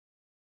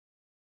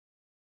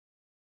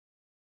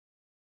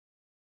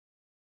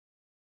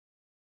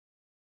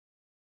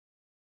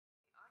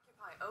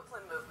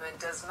Oakland movement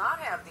does not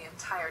have the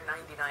entire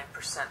 99%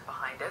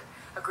 behind it.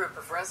 A group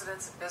of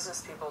residents and business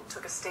people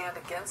took a stand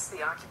against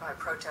the Occupy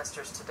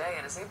protesters today,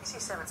 and as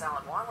ABC 7's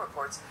Alan Wong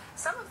reports,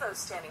 some of those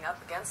standing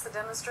up against the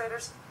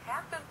demonstrators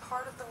have been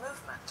part of the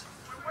movement.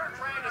 We're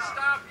trying to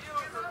stop you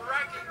from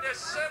wrecking this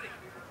city.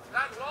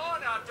 That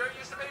lawn out there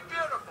used to be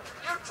beautiful.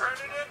 You turned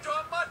it into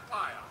a mud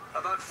pile.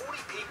 About 40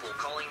 people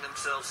calling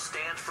themselves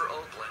Stand for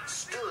Oakland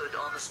stood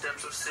on the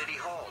steps of City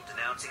Hall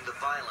denouncing the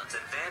violence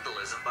and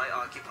vandalism by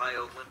Occupy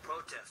Oakland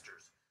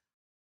protesters.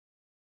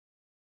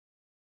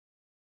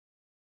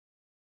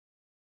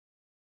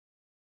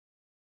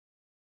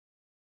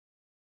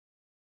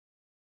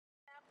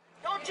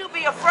 Don't you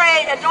be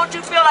afraid, and don't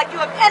you feel like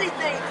you have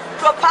anything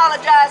to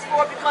apologize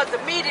for because the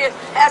media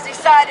has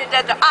decided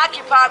that the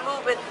Occupy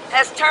movement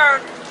has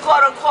turned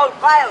quote-unquote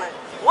violent.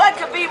 What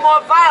could be more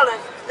violent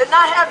than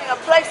not having a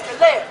place to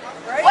live?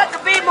 What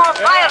could be more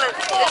violent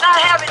than not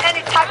having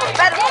any type of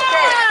medical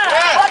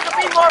care? What could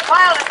be more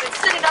violent than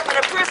sitting up in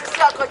a prison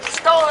cell because you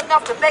stole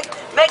enough to make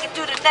it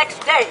through the next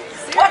day?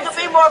 What could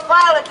be more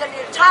violent than the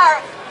entire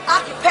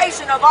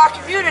occupation of our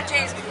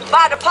communities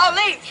by the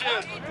police?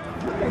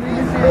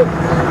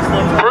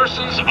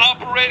 Persons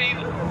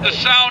operating the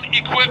sound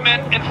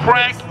equipment in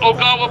Frank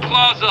Ogawa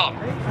Plaza.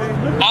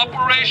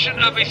 Operation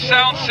of a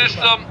sound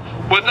system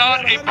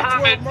without a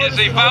permit is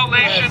a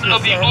violation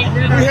of the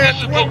Oakland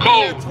Municipal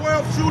Code.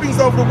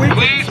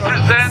 Please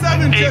present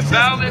a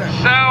valid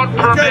sound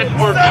permit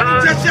or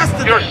turn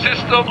your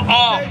system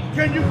off.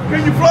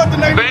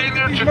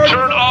 Failure to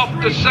turn off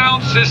the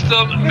sound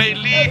system may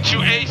lead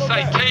to a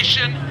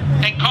citation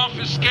and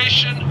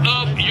confiscation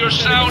of your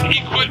sound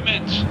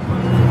equipment.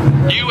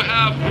 You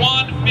have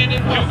 1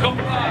 minute to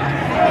comply.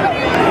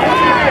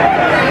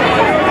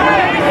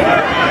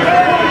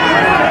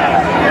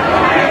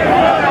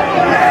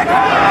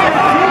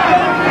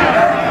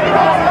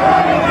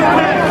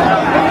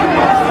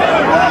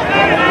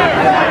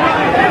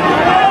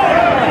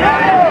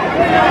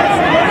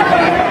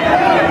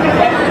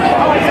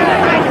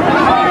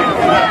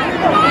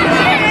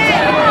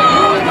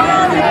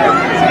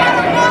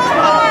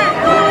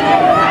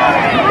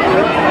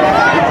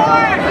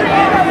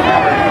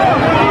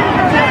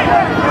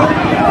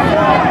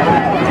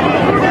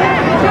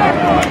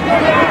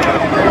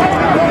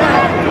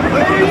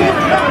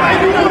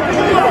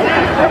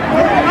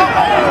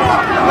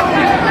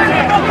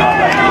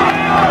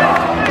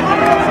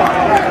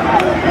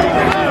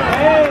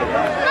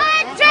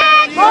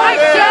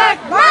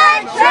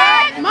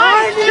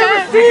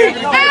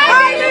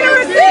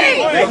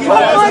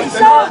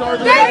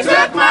 They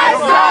took my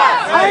son!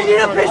 I need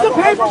a piece of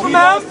paper from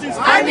them!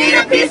 I need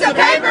a piece of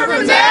paper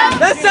from them!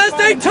 That says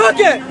they took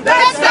it!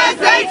 That says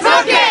they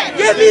took it!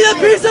 Give me the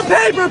piece of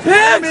paper,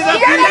 pig! Give me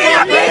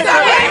the piece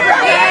of paper,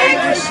 pig!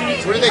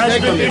 Where do they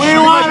take them? We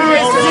want a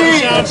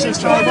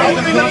receipt!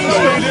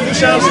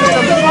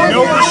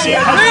 No receipt.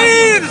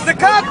 Thieves! The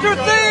cops are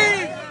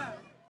thieves!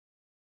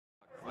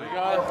 We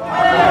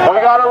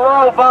got a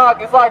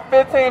roadblock. It's like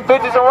 15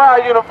 bitches in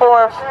riot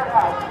uniforms.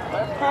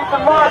 Let's keep the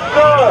march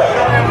going.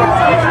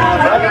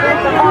 Let's keep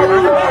the march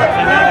going.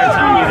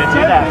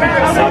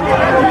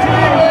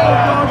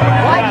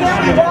 Why can't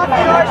we walk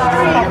in our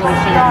streets?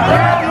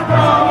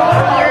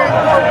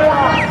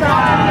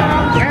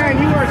 Karen,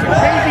 you are some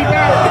crazy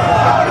guy.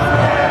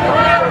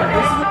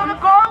 The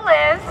goal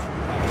is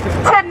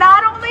to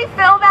not only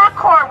fill that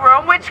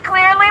courtroom, which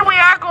clearly we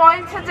are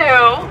going to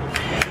do,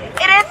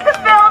 it is to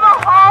fill the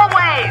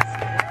hallways,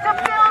 to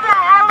fill the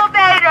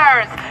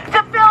elevators, to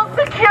fill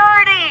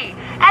security,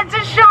 and to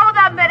show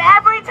them that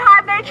every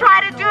time they try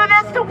to do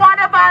this to one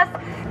of us,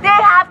 they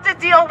have to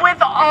deal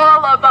with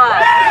all of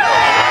us.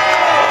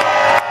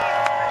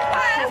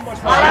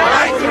 I'd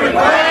like to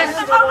request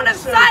a moment of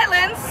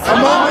silence. A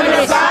moment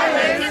of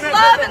silence. In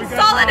love and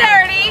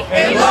solidarity.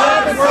 In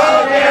love and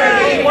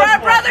solidarity. For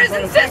our brothers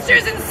and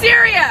sisters in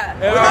Syria.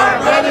 For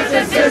our brothers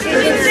and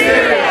sisters in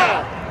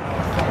Syria.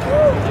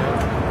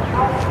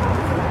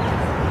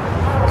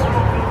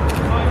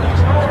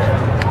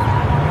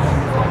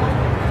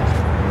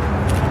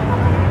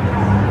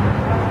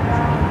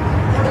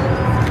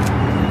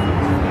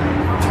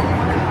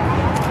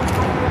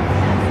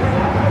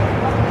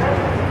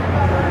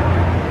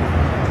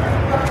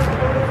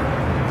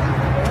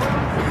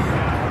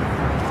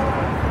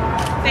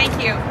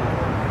 Thank you.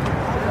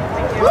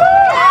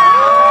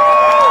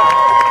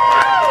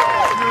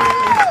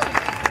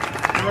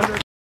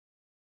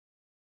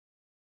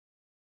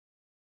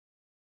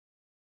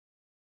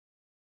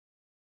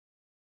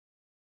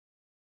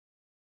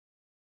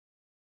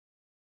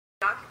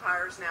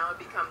 Occupiers now have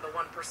become the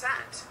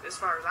 1%, as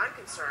far as I'm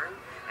concerned,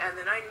 and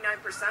the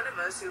 99% of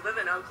us who live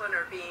in Oakland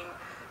are being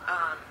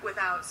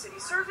without city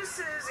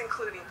services,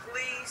 including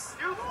police.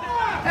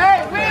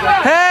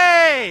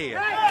 Hey!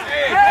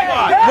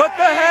 What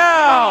the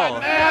hell?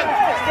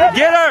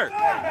 Get her!